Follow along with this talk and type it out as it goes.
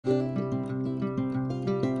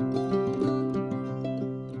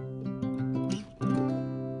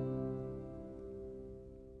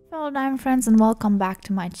Hello Diamond friends and welcome back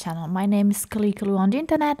to my channel. My name is Kalikaloo on the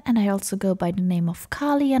internet and I also go by the name of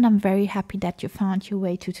Kali, and I'm very happy that you found your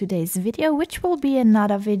way to today's video, which will be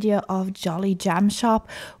another video of JollyGemShop,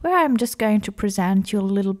 where I'm just going to present you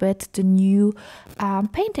a little bit the new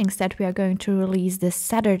paintings that we are going to release this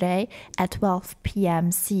Saturday at 12 p.m.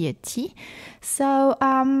 CET. So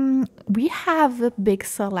we have a big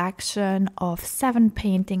selection of 7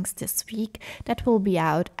 paintings this week that will be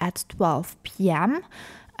out at 12 p.m.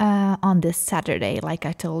 On this Saturday, like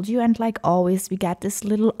I told you, and like always we get this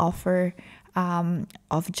little offer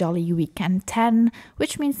of Jolly Weekend 10,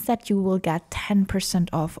 which means that you will get 10%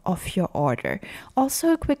 off your order.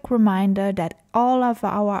 Also a quick reminder that all of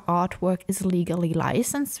our artwork is legally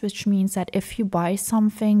licensed, which means that if you buy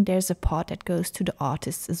something, there's a part that goes to the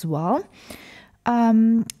artist as well.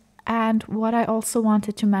 And what I also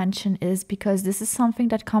wanted to mention is, because this is something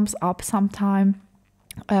that comes up sometime,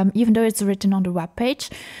 even though it's written on the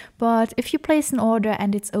webpage, but if you place an order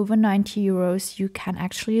and it's over 90 euros, you can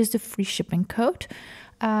actually use the free shipping code.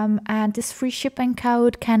 And this free shipping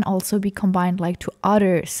code can also be combined like to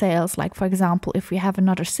other sales. Like for example, if we have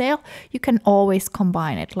another sale, you can always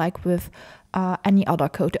combine it like with any other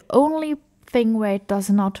code. The only thing where it does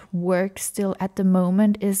not work still at the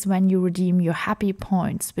moment is when you redeem your happy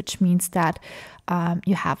points, which means that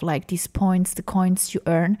you have like these points, the coins you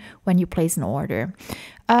earn when you place an order.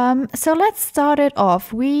 So let's start it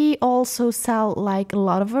off. We also sell like a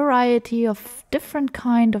lot of variety of different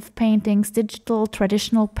kind of paintings, digital,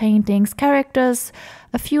 traditional paintings, characters,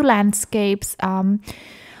 a few landscapes,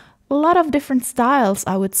 a lot of different styles,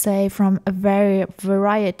 I would say, from a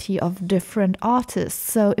variety of different artists.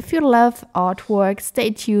 So if you love artwork,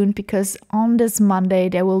 stay tuned, because on this Monday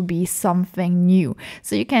there will be something new.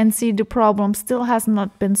 So you can see the problem still has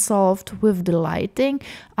not been solved with the lighting.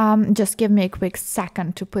 Just give me a quick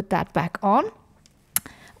second to put that back on.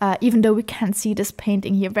 Even though we can see this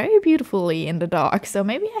painting here very beautifully in the dark. So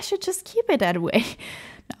maybe I should just keep it that way.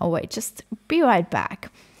 No, wait, just be right back.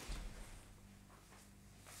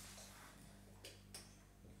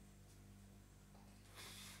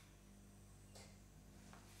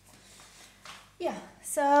 Yeah,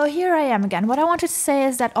 so here I am again. What I wanted to say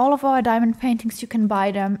is that all of our diamond paintings, you can buy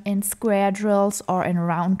them in square drills or in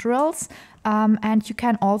round drills. And you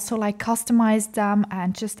can also like customize them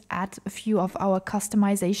and just add a few of our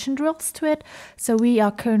customization drills to it. So we are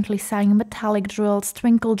currently selling metallic drills,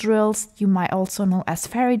 twinkle drills, you might also know as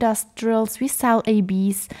fairy dust drills. We sell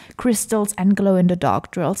ABs, crystals, and glow in the dark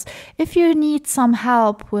drills. If you need some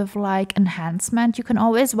help with like enhancement, you can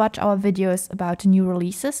always watch our videos about the new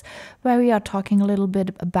releases, where we are talking a little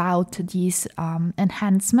bit about these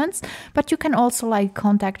enhancements. But you can also like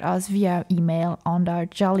contact us via email on our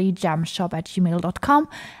JollyGemShop@gmail.com,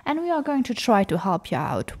 and we are going to try to help you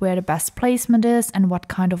out where the best placement is and what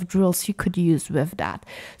kind of drills you could use with that.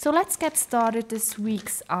 So let's get started this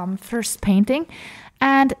week's first painting,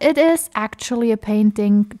 and it is actually a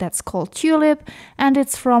painting that's called Tulipe, and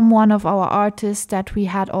it's from one of our artists that we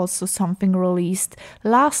had also something released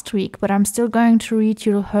last week, but I'm still going to read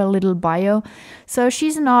you her little bio. So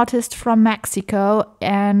she's an artist from Mexico,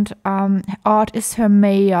 and art is her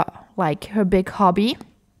her big hobby.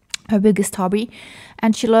 Her biggest hobby,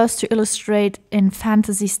 and she loves to illustrate in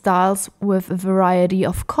fantasy styles with a variety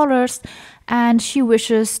of colors, and she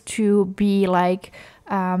wishes to be like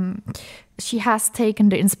she has taken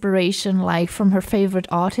the inspiration like from her favorite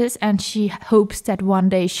artist, and she hopes that one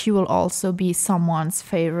day she will also be someone's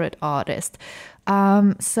favorite artist.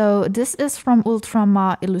 So this is from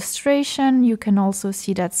Ultramar illustration. You can also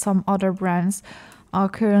see that some other brands are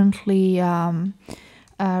currently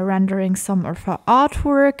rendering some of her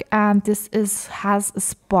artwork, and this has a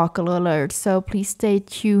sparkle alert, so please stay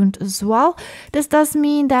tuned as well. This does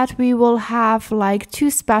mean that we will have like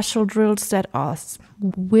 2 special drills that are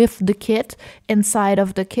with the kit, inside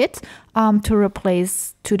of the kit, to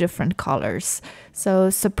replace 2 different colors.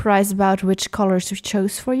 So surprise about which colors we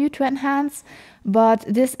chose for you to enhance. But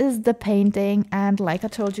this is the painting, and like I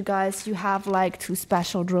told you guys, you have like 2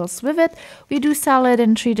 special drills with it. We do sell it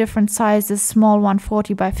in 3 different sizes: small one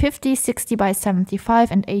 40 by 50, 60 by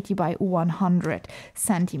 75, and 80 by 100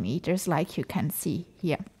 centimeters, like you can see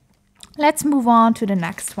here. Let's move on to the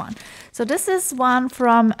next one. So this is one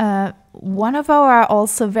from one of our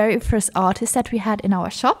also very first artists that we had in our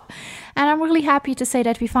shop. And I'm really happy to say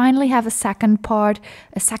that we finally have a second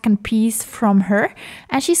piece from her.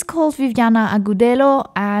 And she's called Viviana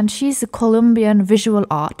Agudelo, and she's a Colombian visual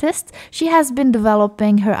artist. She has been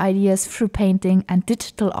developing her ideas through painting and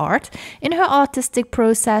digital art. In her artistic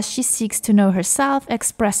process, she seeks to know herself,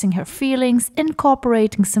 expressing her feelings,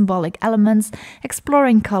 incorporating symbolic elements,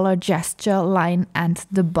 exploring color, gesture, line, and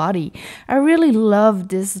the body. I really love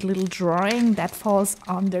this little drawing that falls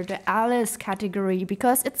under the Alice category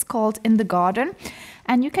because it's called In the Garden.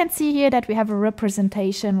 And you can see here that we have a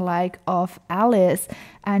representation like of Alice,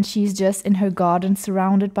 and she's just in her garden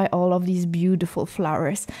surrounded by all of these beautiful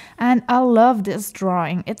flowers. And I love this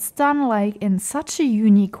drawing. It's done like in such a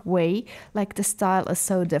unique way. Like the style is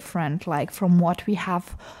so different like from what we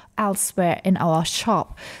have elsewhere in our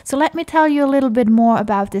shop. So let me tell you a little bit more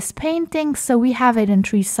about this painting. So we have it in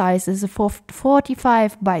 3 sizes, a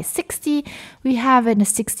 45 by 60, we have it in a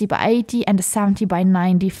 60 by 80 and a 70 by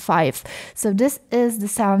 95. So this is the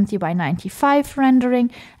 70 by 95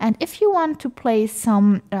 rendering. And if you want to place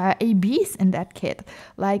some ABs in that kit,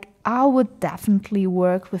 like I would definitely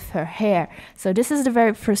work with her hair. So this is the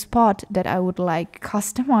very first part that I would like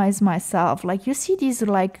customize myself. Like you see these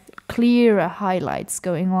like clear highlights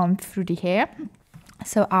going on through the hair.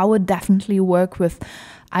 So I would definitely work with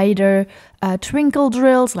either twinkle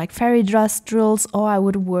drills like fairy dust drills, or I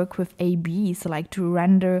would work with ABs like to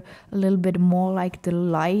render a little bit more like the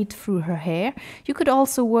light through her hair. You could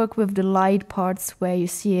also work with the light parts where you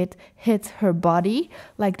see it hit her body,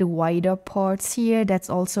 like the wider parts here that's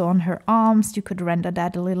also on her arms. You could render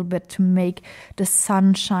that a little bit to make the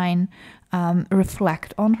sunshine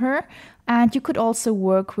reflect on her. And you could also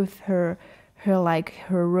work with her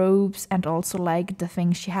robes and also like the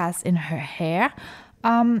things she has in her hair.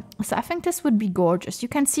 So I think this would be gorgeous. You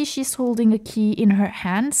can see she's holding a key in her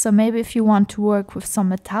hand. So maybe if you want to work with some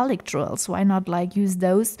metallic drills, why not like use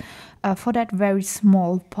those for that very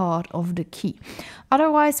small part of the key.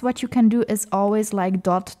 Otherwise, what you can do is always like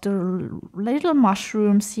dot the little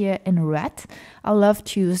mushrooms here in red. I love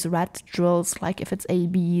to use red drills, like if it's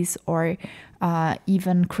ABs or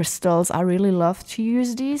even crystals. I really love to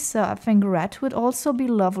use these. So I think red would also be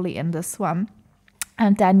lovely in this one.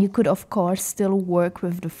 And then you could, of course, still work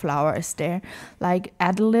with the flowers there. Like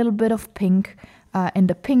add a little bit of pink in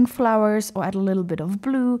the pink flowers, or add a little bit of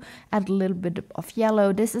blue, add a little bit of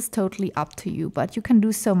yellow. This is totally up to you, but you can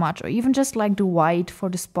do so much. Or even just like the white for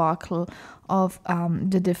the sparkle of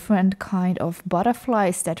the different kind of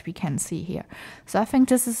butterflies that we can see here. So I think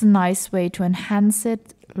this is a nice way to enhance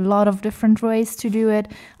it. A lot of different ways to do it.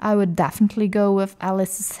 I would definitely go with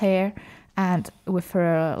Alice's hair and with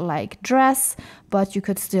her like dress, but you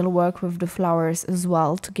could still work with the flowers as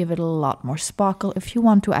well to give it a lot more sparkle if you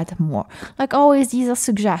want to add more. Like always, these are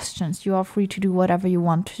suggestions. You are free to do whatever you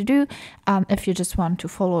want to do. If you just want to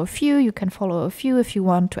follow a few, you can follow a few. If you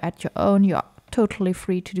want to add your own, you are totally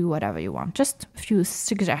free to do whatever you want. Just a few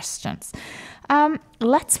suggestions.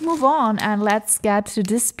 Let's move on and let's get to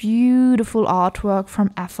this beautiful artwork from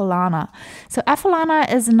Efellana. So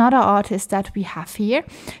Efellana is another artist that we have here.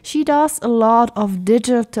 She does a lot of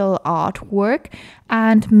digital artwork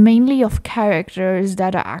and mainly of characters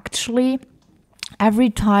that are actually every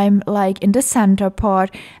time like in the center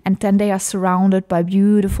part, and then they are surrounded by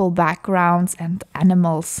beautiful backgrounds and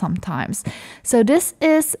animals sometimes. So this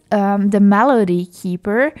is the Melody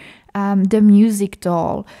Keeper, the music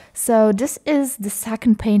doll. So this is the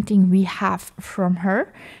second painting we have from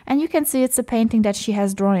her, and you can see it's a painting that she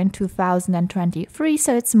has drawn in 2023,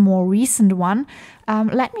 so it's a more recent one.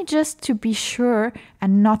 Let me just to be sure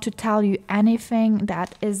and not to tell you anything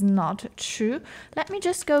that is not true, let me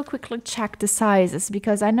just go quickly check the sizes,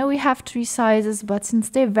 because I know we have 3 sizes, but since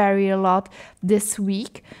they vary a lot this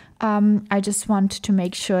week, I just want to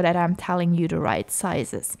make sure that I'm telling you the right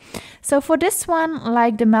sizes. So for this one,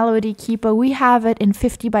 like the Melody Keeper, we have it in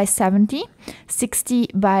 50 by 70, 60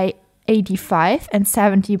 by 85 and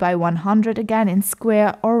 70 by 100, again in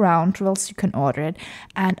square or round drills. You can order it,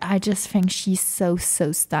 and I just think she's so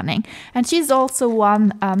stunning. And she's also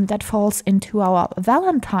one that falls into our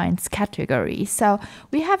Valentine's category. So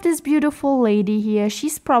we have this beautiful lady here.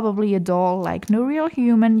 She's probably a doll, like no real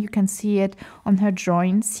human. You can see it on her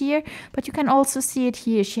joints here, but you can also see it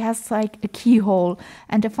here. She has like a keyhole,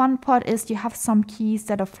 and the fun part is you have some keys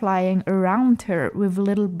that are flying around her with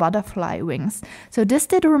little butterfly wings. So this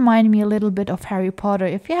did remind me a little bit of Harry Potter.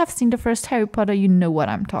 If you have seen the first Harry Potter, you know what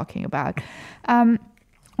I'm talking about.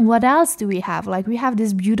 What else do we have? Like we have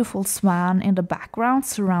this beautiful swan in the background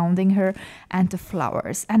surrounding her and the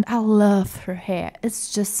flowers. And I love her hair.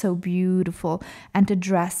 It's just so beautiful. And the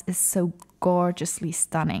dress is so gorgeously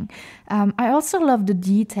stunning. I also love the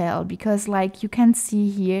detail because like you can see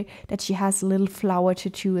here that she has a little flower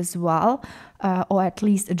tattoo as well, or at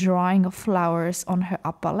least a drawing of flowers on her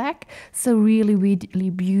upper leg. So really, really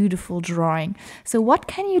beautiful drawing. So what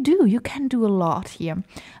can you do? You can do a lot here.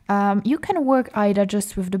 You can work either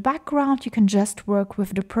just with the background, you can just work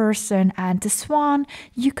with the person and the swan,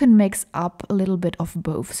 you can mix up a little bit of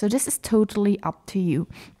both. So this is totally up to you.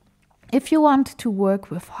 If you want to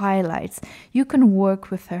work with highlights, you can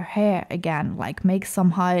work with her hair again, like make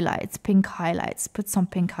some highlights, pink highlights, put some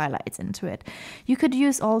pink highlights into it. You could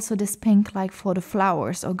use also this pink like for the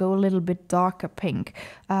flowers or go a little bit darker pink.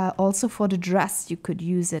 Also for the dress, you could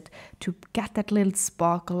use it to get that little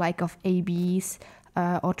sparkle like of ABs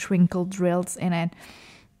or twinkle drills in it.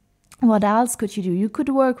 What else could you do? You could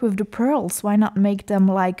work with the pearls. Why not make them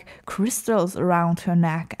like crystals around her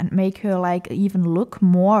neck and make her like even look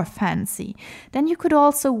more fancy? Then you could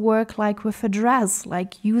also work like with a dress,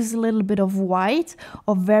 like use a little bit of white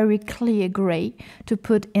or very clear gray to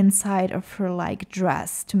put inside of her like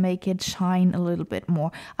dress to make it shine a little bit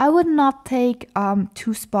more. I would not take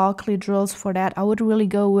too sparkly drills for that. I would really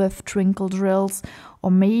go with twinkle drills or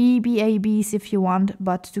maybe ABs if you want,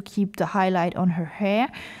 but to keep the highlight on her hair.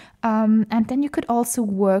 And then you could also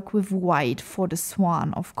work with white for the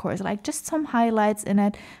swan, of course, like just some highlights in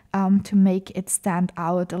it to make it stand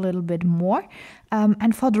out a little bit more.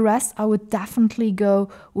 And for the rest, I would definitely go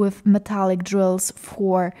with metallic drills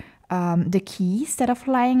for the keys that are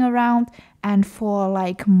flying around, and for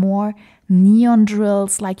like more neon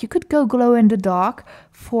drills, like you could go glow in the dark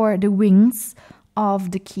for the wings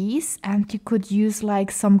of the keys, and you could use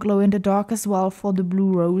like some glow in the dark as well for the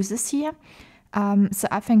blue roses here. So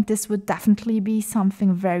I think this would definitely be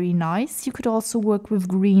something very nice. You could also work with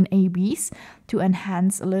green ABs to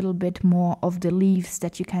enhance a little bit more of the leaves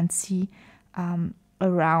that you can see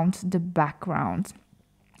around the background.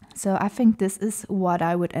 So I think this is what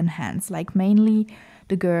I would enhance, like mainly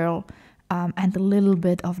the girl and a little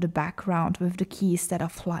bit of the background with the keys that are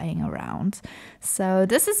flying around. So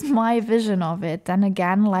this is my vision of it. Then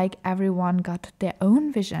again, like everyone got their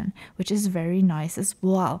own vision, which is very nice as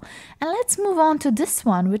well. And let's move on to this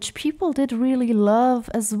one, which people did really love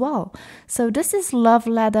as well. So this is Love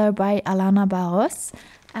Letter by Allana Barros.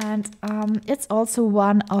 And it's also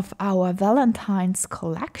one of our Valentine's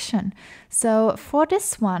collection. So for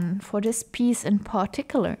this one, for this piece in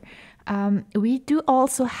particular, we do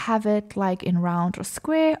also have it like in round or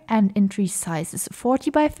square and in 3 sizes, 40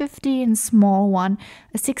 by 50 in small one,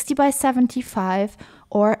 a 60 by 75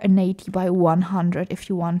 or an 80 by 100 if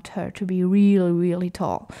you want her to be really, really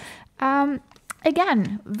tall.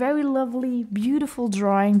 Again, very lovely, beautiful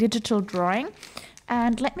drawing, digital drawing.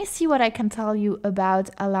 And let me see what I can tell you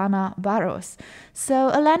about Allana Barros. So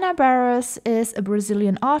Allana Barros is a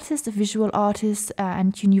Brazilian artist, a visual artist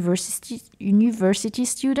and university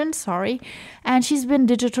student, and she's been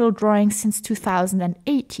digital drawing since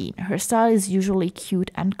 2018. Her style is usually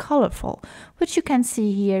cute and colorful, which you can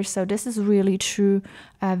see here. So this is really true,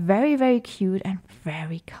 very, very cute and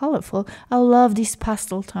very colorful. I love these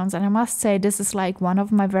pastel tones, and I must say this is like one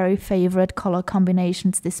of my very favorite color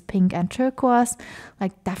combinations, this pink and turquoise,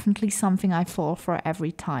 like definitely something I fall for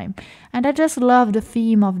every time. And I just love the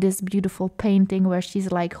theme of this beautiful painting where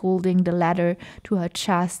she's like holding the letter to her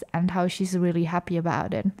chest and how she's really happy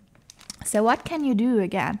about it. So what can you do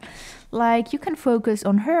again? Like you can focus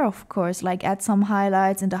on her, of course, like add some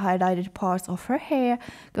highlights in the highlighted parts of her hair,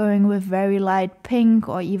 going with very light pink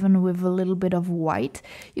or even with a little bit of white.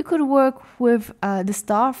 You could work with the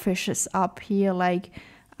starfishes up here, like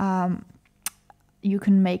you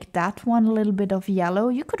can make that one a little bit of yellow.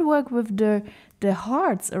 You could work with the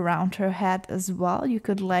hearts around her head as well. You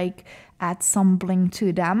could like add some bling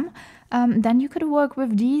to them. Then you could work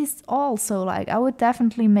with these also. Like I would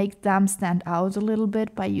definitely make them stand out a little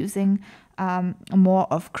bit by using more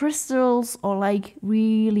of crystals or like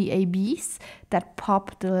really ABs that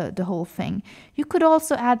pop the whole thing. You could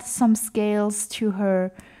also add some scales to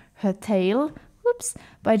her tail,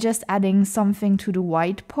 by just adding something to the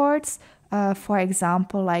white parts. For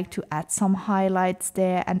example, like to add some highlights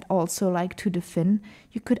there, and also like to the fin.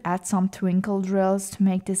 You could add some twinkle drills to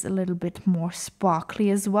make this a little bit more sparkly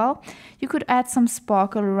as well. You could add some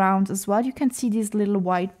sparkle around as well. You can see these little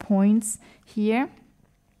white points here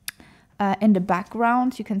in the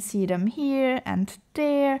background. You can see them here and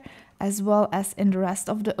there, as well as in the rest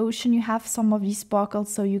of the ocean. You have some of these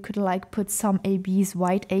sparkles, so you could like put some ABs,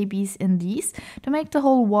 white ABs in these to make the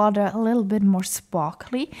whole water a little bit more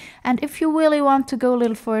sparkly. And if you really want to go a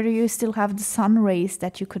little further, you still have the sun rays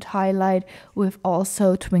that you could highlight with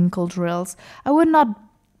also twinkle drills. I would not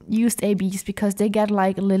used ABs because they get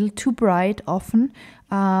like a little too bright often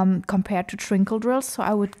compared to twinkle drills. So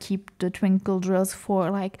I would keep the twinkle drills for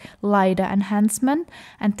like lighter enhancement,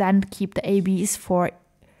 and then keep the ABs for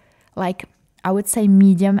like, I would say,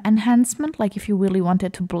 medium enhancement, like if you really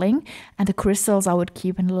wanted to bling. And the crystals I would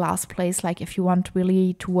keep in the last place, like if you want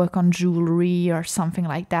really to work on jewelry or something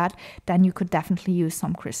like that, then you could definitely use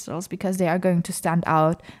some crystals because they are going to stand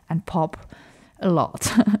out and pop a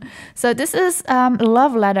lot. So this is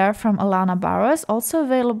Love Letter from Allana Barros, also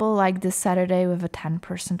available like this Saturday with a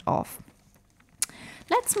 10% off.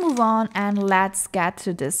 Let's move on and let's get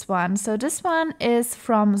to this one. So this one is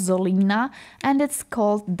from Zolyna and it's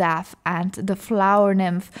called Death and the Flower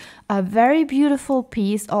Nymph. A very beautiful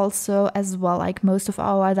piece also as well, like most of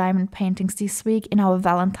our diamond paintings this week in our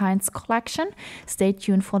Valentine's collection. Stay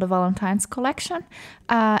tuned for the Valentine's collection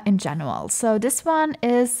in general. So this one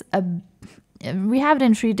is we have it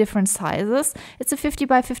in 3 different sizes. It's a 50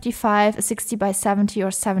 by 55, a 60 by 70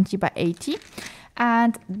 or 70 by 80.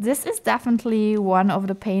 And this is definitely one of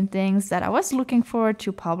the paintings that I was looking forward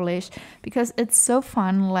to publish because it's so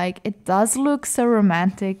fun. Like, it does look so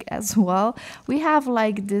romantic as well. We have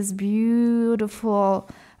like this beautiful,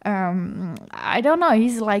 I don't know,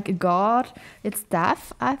 he's like a god. It's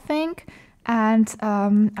Death, I think. And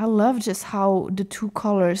I love just how the 2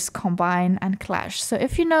 colors combine and clash. So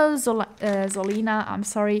if you know Zolyna, I'm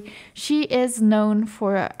sorry, she is known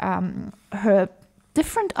for her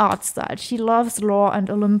different art style. She loves lore and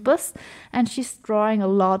Olympus, and she's drawing a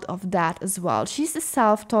lot of that as well. She's a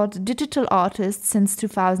self-taught digital artist since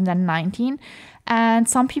 2019, and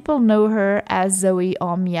some people know her as Zoe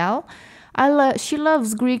or Miel. She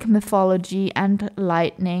loves Greek mythology, and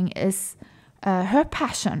lightning is her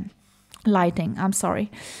passion. Lighting, I'm sorry.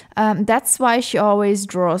 That's why she always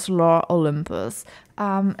draws lore Olympus.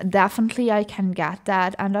 Definitely I can get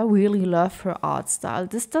that, and I really love her art style.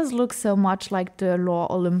 This does look so much like the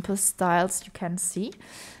lore Olympus styles you can see.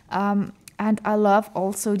 And I love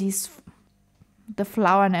also the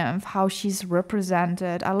flower nymph, how she's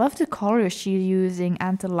represented. I love the colors she's using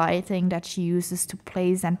and the lighting that she uses to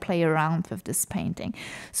place and play around with this painting.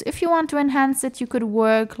 So if you want to enhance it, you could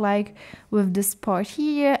work like with this part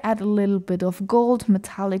here, add a little bit of gold,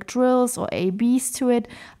 metallic drills or ABs to it.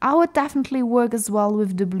 I would definitely work as well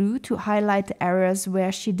with the blue to highlight the areas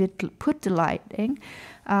where she did put the lighting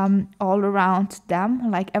all around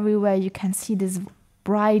them. Like everywhere you can see this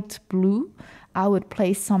bright blue. I would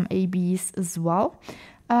place some ABs as well.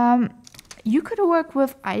 You could work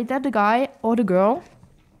with either the guy or the girl.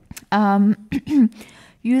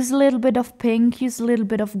 Use a little bit of pink, use a little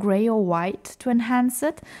bit of gray or white to enhance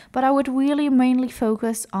it. But I would really mainly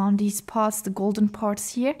focus on these parts, the golden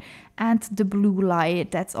parts here, and the blue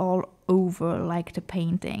light that's all over like the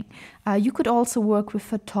painting. You could also work with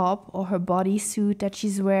her top or her bodysuit that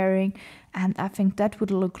she's wearing, and I think that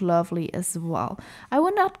would look lovely as well. I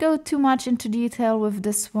would not go too much into detail with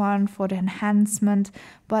this one for the enhancement,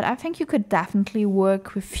 but I think you could definitely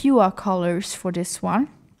work with fewer colors for this one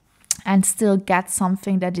and still get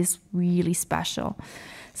something that is really special.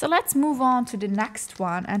 So let's move on to the next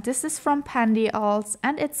one, and this is from Pandy Alts,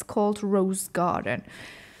 and it's called Rose Garden.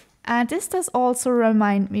 And this does also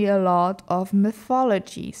remind me a lot of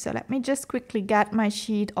mythology. So let me just quickly get my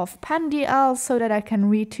sheet of Pandy Alts so that I can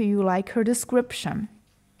read to you like her description.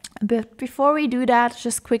 But before we do that,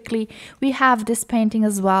 just quickly, we have this painting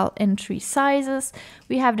as well in 3 sizes.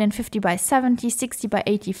 We have it in 50 by 70, 60 by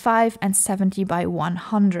 85, and 70 by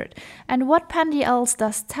 100. And what Pandy Alts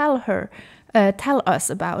does tell us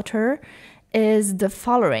about her is the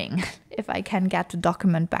following. If I can get the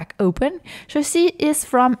document back open. So she is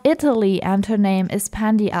from Italy and her name is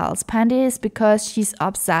Pandy Alts. Pandy is because she's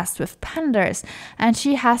obsessed with pandas, and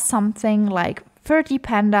she has something like 30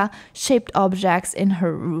 panda-shaped objects in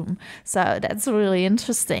her room. So that's really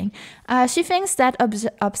interesting. She thinks that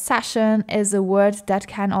obsession is a word that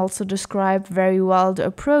can also describe very well the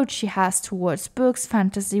approach she has towards books,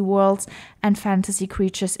 fantasy worlds, and fantasy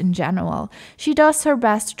creatures in general. She does her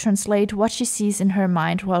best to translate what she sees in her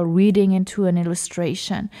mind while reading into an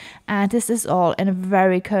illustration. And this is all in a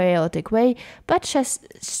very chaotic way, but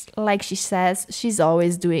just like she says, she's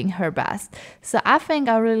always doing her best. So I think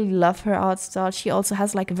I really love her art style. She also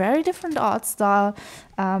has like a very different art style,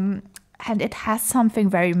 and it has something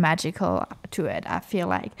very magical to it, I feel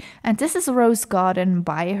like. And this is Rose Garden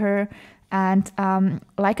by her. And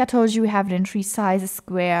like I told you, we have it in 3 sizes,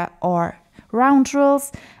 square or round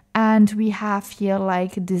drills. And we have here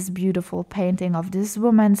like this beautiful painting of this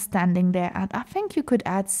woman standing there. And I think you could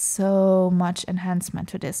add so much enhancement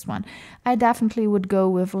to this one. I definitely would go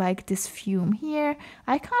with like this fume here.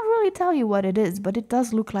 I can't really tell you what it is, but it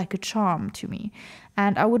does look like a charm to me.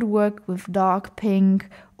 And I would work with dark pink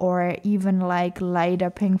or even like lighter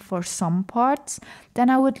pink for some parts. Then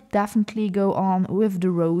I would definitely go on with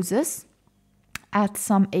the roses, add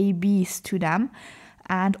some ABs to them.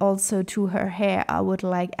 And also to her hair, I would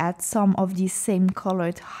like add some of these same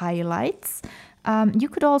colored highlights. You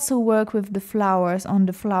could also work with the flowers on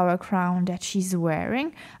the flower crown that she's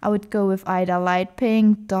wearing. I would go with either light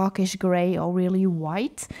pink, darkish gray, or really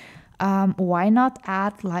white. Why not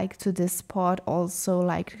add like to this part also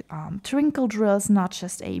like twinkle drills, not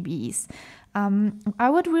just ABs. I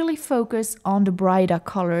would really focus on the brighter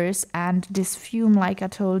colors and this fume, like I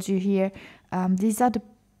told you here. These are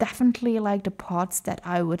definitely like the parts that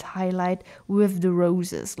I would highlight with the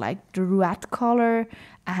roses, like the red color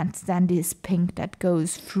and then this pink that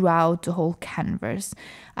goes throughout the whole canvas.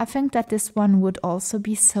 I think that this one would also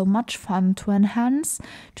be so much fun to enhance,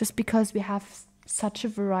 just because we have such a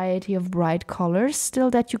variety of bright colors still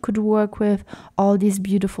that you could work with, all these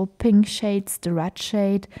beautiful pink shades, the red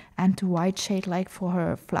shade and the white shade like for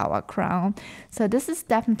her flower crown. So this is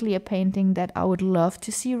definitely a painting that I would love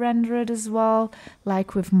to see rendered as well,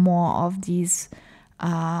 like with more of these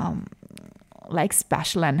like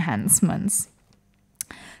special enhancements.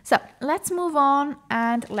 So let's move on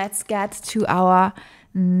and let's get to our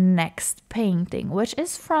next painting, which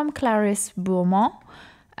is from Clarisse Bourmeau.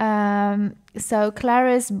 So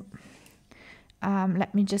Clarisse,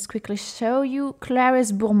 let me just quickly show you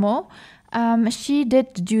Clarisse Bourmeau. She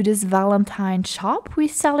did do this Valentine shop. We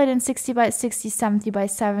sell it in 60 by 60, 70 by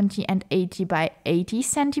 70 and 80 by 80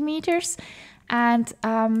 centimeters. And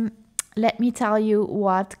let me tell you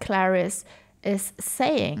what Clarisse is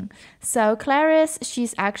saying. So Clarisse,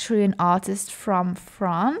 she's actually an artist from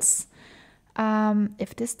France.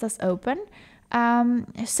 If this does open.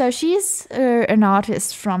 So she's an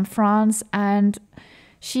artist from France and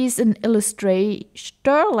she's an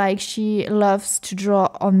illustrator. Like she loves to draw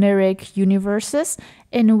oniric universes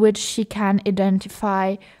in which she can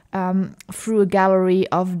identify through a gallery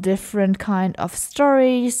of different kind of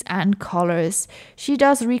stories and colors. She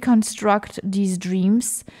does reconstruct these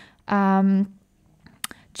dreams gem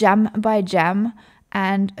by gem,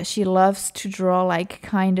 and she loves to draw like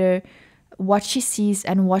kind of what she sees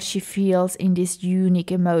and what she feels in this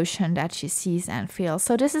unique emotion that she sees and feels.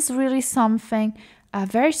 So this is really something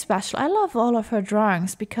very special. I love all of her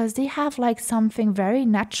drawings because they have like something very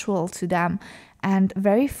natural to them and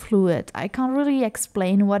very fluid. I can't really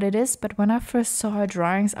explain what it is, but when I first saw her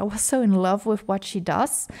drawings, I was so in love with what she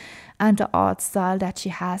does, and the art style that she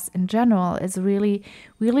has in general is really,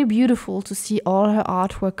 really beautiful to see all her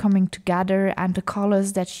artwork coming together and the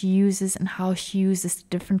colors that she uses and how she uses the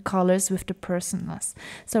different colors with the personness.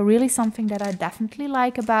 So really something that I definitely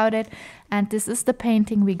like about it, and this is the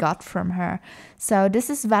painting we got from her. So this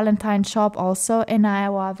is Valentine shop also in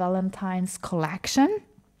our Valentine's collection.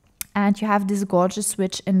 And you have this gorgeous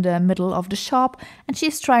witch in the middle of the shop, and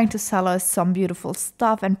she's trying to sell us some beautiful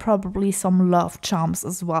stuff and probably some love charms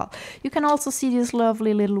as well. You can also see these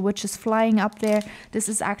lovely little witches flying up there. This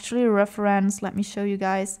is actually a reference. Let me show you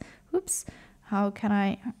guys. Oops. How can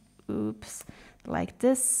I? Oops. Like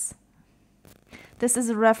this. This is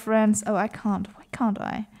a reference. Oh, I can't. Why can't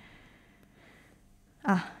I?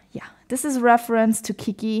 Yeah. This is a reference to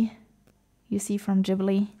Kiki, you see, from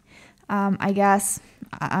Ghibli. I guess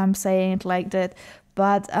I'm saying it like that.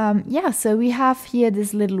 But yeah, so we have here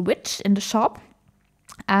this little witch in the shop.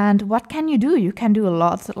 And what can you do? You can do a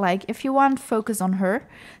lot. Like if you want focus on her,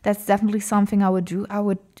 that's definitely something I would do. I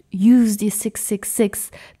would use these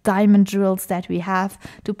 666 diamond drills that we have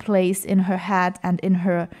to place in her head and in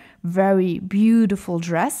her very beautiful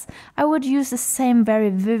dress. I would use the same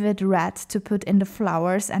very vivid red to put in the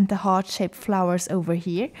flowers and the heart-shaped flowers over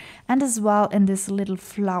here, and as well in this little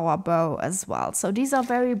flower bow as well. So these are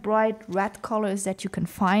very bright red colors that you can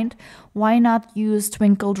find. Why not use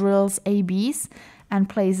twinkle drills, ABs, and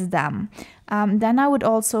place them? Then I would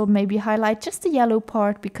also maybe highlight just the yellow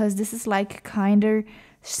part, because this is like kind of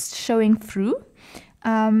showing through.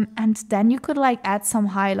 And then you could like add some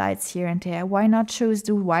highlights here and there. Why not choose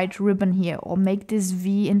the white ribbon here or make this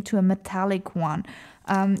V into a metallic one?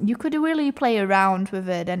 You could really play around with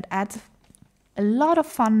it and add a lot of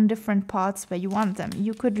fun different parts where you want them.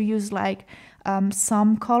 You could use like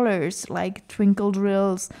some colors like twinkle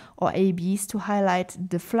drills or ABs to highlight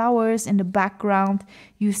the flowers in the background.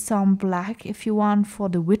 Use some black if you want for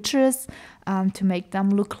the witches to make them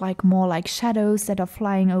look like more like shadows that are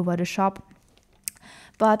flying over the shop.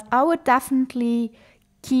 but I would definitely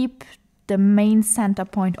keep the main center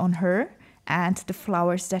point on her and the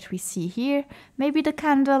flowers that we see here. Maybe the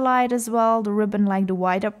candlelight as well, the ribbon, like the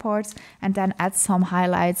wider parts, and then add some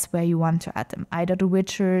highlights where you want to add them. Either the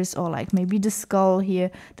witchers or like maybe the skull here,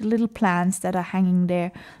 the little plants that are hanging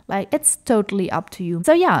there. Like, it's totally up to you.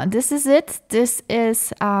 So yeah, this is it. This is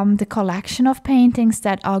the collection of paintings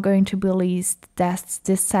that are going to be released this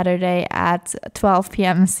Saturday at 12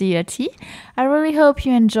 p.m. CET. I really hope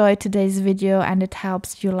you enjoyed today's video and it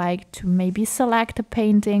helps you like to maybe select a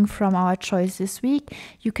painting from our choice this week.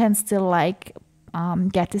 You can still like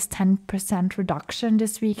get this 10% reduction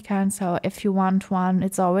this weekend. So if you want one,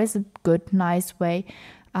 it's always a good, nice way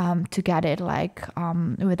to get it like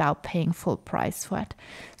without paying full price for it.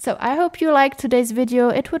 So I hope you liked today's video.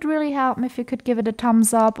 It would really help me if you could give it a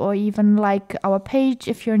thumbs up or even like our page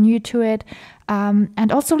if you're new to it.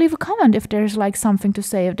 And also leave a comment if there's like something to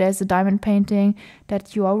say, if there's a diamond painting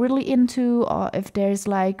that you are really into, or if there's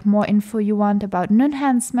like more info you want about an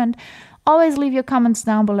enhancement. Always leave your comments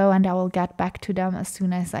down below and I will get back to them as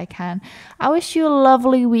soon as I can. I wish you a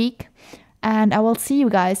lovely week and I will see you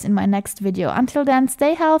guys in my next video. Until then,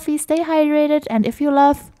 stay healthy, stay hydrated, and if you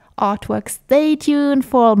love artwork, stay tuned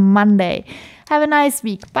for Monday. Have a nice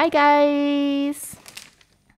week. Bye guys!